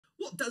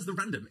what does the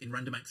random in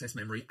random access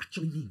memory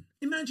actually mean?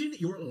 Imagine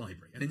you're at a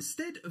library, and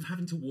instead of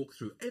having to walk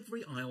through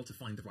every aisle to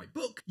find the right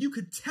book, you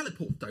could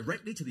teleport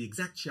directly to the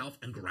exact shelf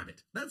and grab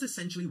it. That's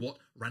essentially what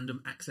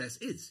random access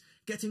is,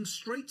 getting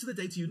straight to the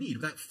data you need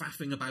without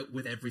faffing about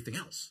with everything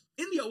else.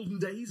 In the olden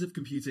days of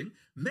computing,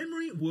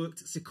 memory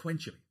worked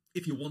sequentially.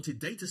 If you wanted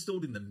data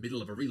stored in the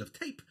middle of a reel of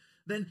tape,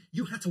 then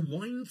you had to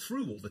wind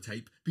through all the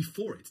tape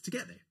before it to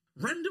get there.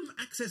 Random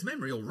access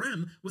memory, or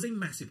RAM, was a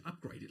massive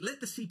upgrade. It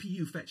let the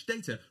CPU fetch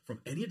data from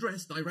any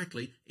address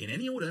directly, in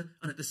any order,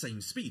 and at the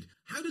same speed.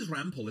 How does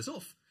RAM pull this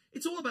off?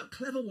 It's all about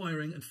clever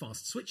wiring and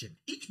fast switching.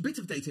 Each bit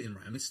of data in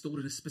RAM is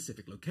stored in a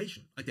specific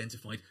location,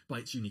 identified by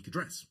its unique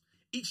address.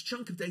 Each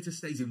chunk of data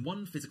stays in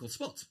one physical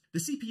spot. The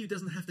CPU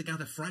doesn't have to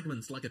gather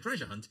fragments like a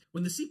treasure hunt.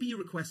 When the CPU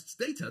requests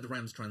data, the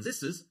RAM's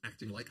transistors,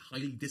 acting like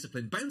highly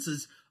disciplined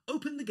bouncers,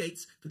 open the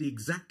gates for the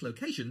exact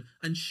location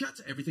and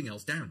shut everything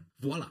else down.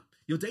 Voila!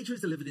 Your data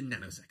is delivered in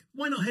nanoseconds.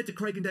 Why not head to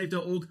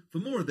craiganddave.org for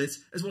more of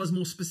this, as well as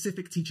more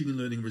specific teaching and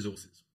learning resources.